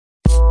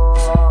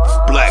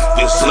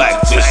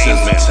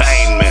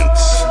Entertainment.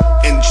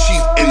 In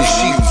chief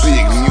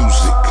big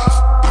music.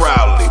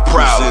 Proudly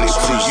presents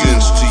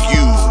to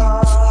you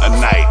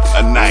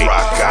a night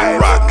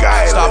Rock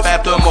Island. Stop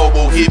at the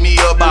mobile, give me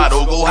a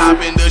bottle, go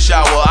hop in the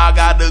shower. I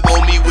gotta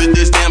go meet with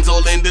this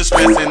damsel in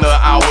distress in an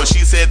hour. She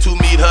said to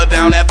meet her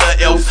down at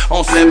the Elks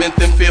on 7th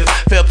and 5th.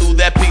 Fell through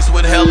that piece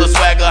with hella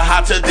swagger,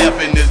 hot to death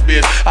in this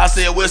bitch. I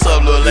said, what's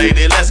up, little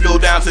lady? Let's go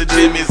down to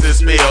Jimmy's and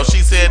spell. She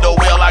said, oh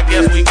well, I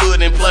guess we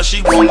could, and plus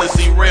she wanted to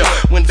see real.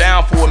 Went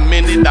down for a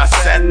minute, I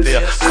sat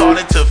there,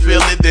 started to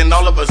feel it, then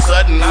all of a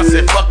sudden I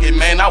said, fuck it,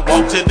 man. I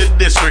walked to the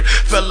district,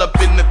 fell up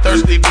in the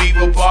Thirsty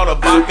Beaver, bought a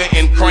vodka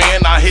and crayon.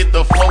 I hit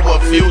the floor a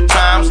few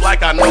times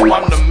like I know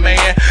I'm the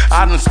man.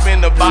 I done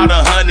spent about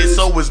 100,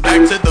 so it's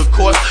back to the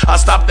course. I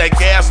stopped at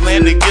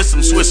Gasland to get some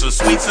Swisher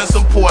sweets and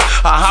some port.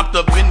 I hopped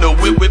up in the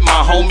whip with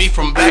my homie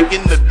from back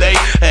in the day,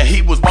 and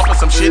he was bumping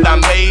some shit I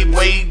made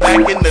way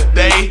back in the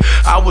day.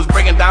 I was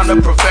bringing down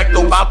the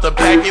Perfecto, about to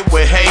pack it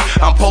with hay.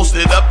 I'm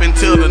posted up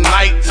until the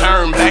night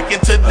turn back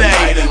into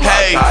day.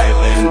 Hey, Rock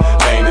Island,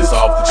 man, it's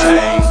off the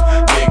chain.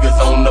 Niggas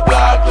on the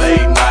block,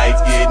 late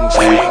nights getting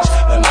changed.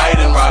 A night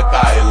in Rock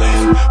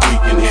Island, we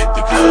can hit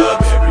the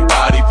club.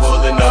 Everybody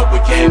pulling up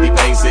with candy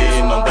paint,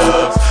 sitting on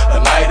dubs.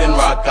 A night in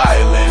Rock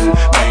Island,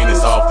 man,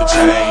 it's off the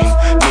chain.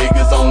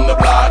 Niggas on the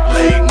block,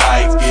 late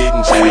nights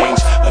getting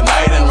changed. A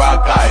night in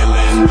Rock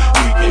Island,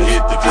 we can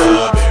hit the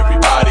club.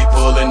 Everybody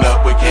pulling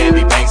up with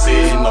candy paint,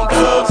 sitting on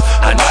dubs.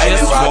 I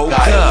just woke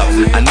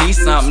up, I need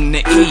something to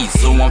eat,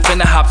 so I'm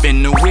finna hop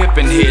in the whip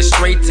and head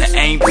straight to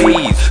Aunt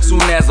B's.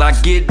 Soon as I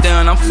get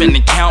done, I'm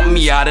finna count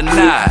me out a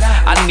knot.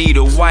 I need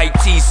a white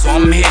tee, so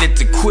I'm headed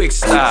to Quick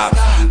Stop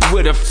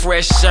with a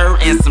fresh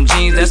shirt and some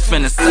jeans that's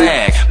finna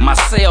sag. My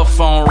cell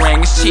phone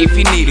rang, it's Chief,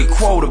 he need a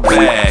quota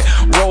bag.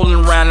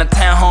 Rolling around the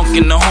town,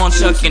 honking the horn,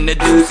 chucking the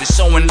deuces,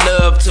 showing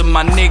love to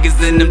my niggas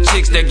and them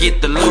chicks that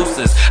get the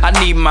loosest. I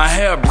need my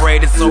hair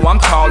braided, so I'm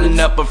calling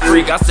up a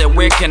freak. I said,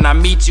 where can I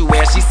meet you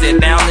at? She said,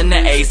 down in the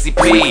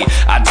ACP.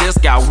 I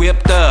just got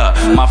whipped up,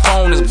 my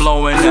phone is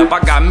blowing up. I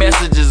got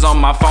messages on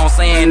my phone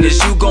saying,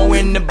 is you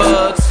going to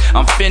Bugs?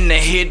 I'm finna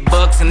hit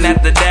Bucks, and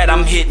after that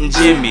I'm hitting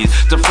Jimmy's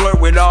to flirt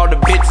with all the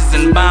bitches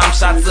and bomb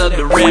shots of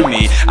the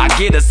Remy. I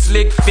get a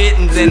slick fit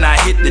and then I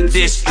hit the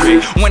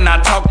district. When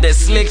I talk that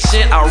slick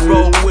shit, I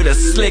roll with a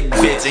slick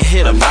bitch and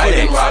hit a night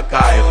in Rock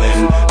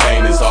Island,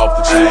 man, it's off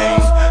the chain.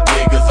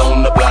 Niggas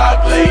on the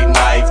block, late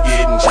nights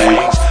getting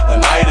changed. A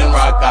night in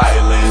Rock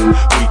Island,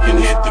 we can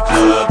hit the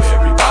club.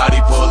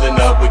 Everybody pulling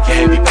up with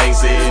candy paint,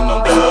 sitting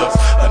on dubs.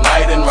 A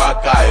night in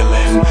Rock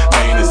Island,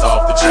 man, it's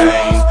off the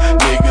chain.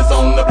 Niggas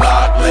on the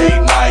block,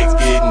 late nights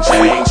getting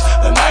changed.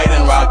 A night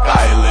in Rock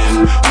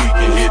Island, we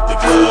can hit the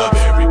club.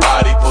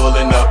 Everybody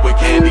pulling up with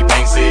candy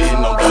paint,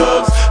 sitting on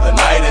dubs. A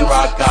night in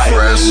Rock Island.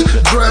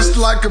 Fresh, dressed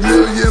like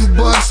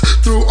 $1,000,000.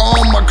 Threw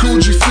on my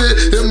Coogee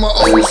fit in my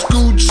old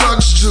school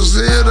chucks. Just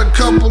hit a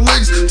couple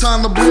licks,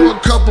 time to blow a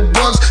couple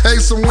bucks.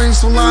 Ate some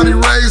wings from Lonnie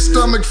Ray's,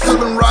 stomach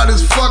feeling right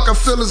as fuck. I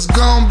feel it's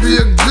gonna be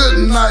a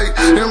good night.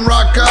 In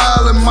Rock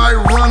Island, might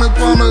run up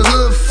on a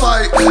hood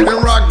fight. In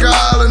Rock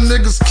Island,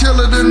 niggas kill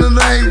it and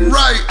it ain't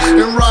right.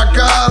 In Rock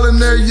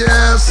Island, there your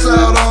ass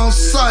out on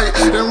sight.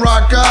 In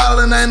Rock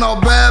Island, ain't all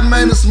bad,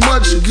 man, it's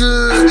much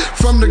good.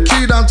 From the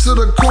key down to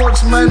the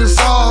courts, man, it's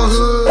all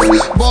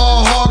hood.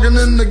 Ball hogging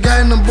in the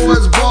game, them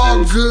boys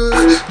ball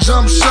good.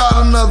 Jump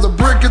shot, another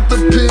brick at the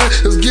pin.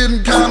 It's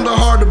getting kinda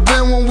hard to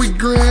bend when we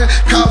grin.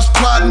 Cops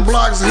plotting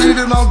blocks,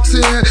 heated on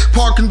 10.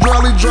 Parking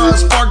Drelly Drive,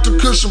 spark the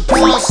cushion,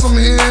 pour out some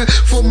hen.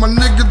 For my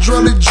nigga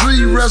Drelly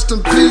G, rest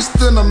in peace,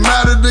 then I'm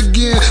at it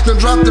again. Then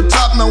drop the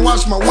top, now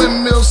watch my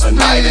windmill spin. A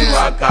night in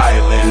Rock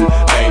Island,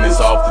 man, it's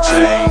off the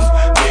chain.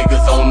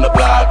 Niggas on the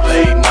block,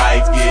 late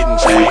nights getting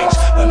changed.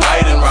 A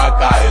night in Rock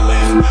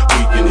Island,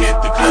 we can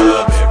hit the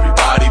club.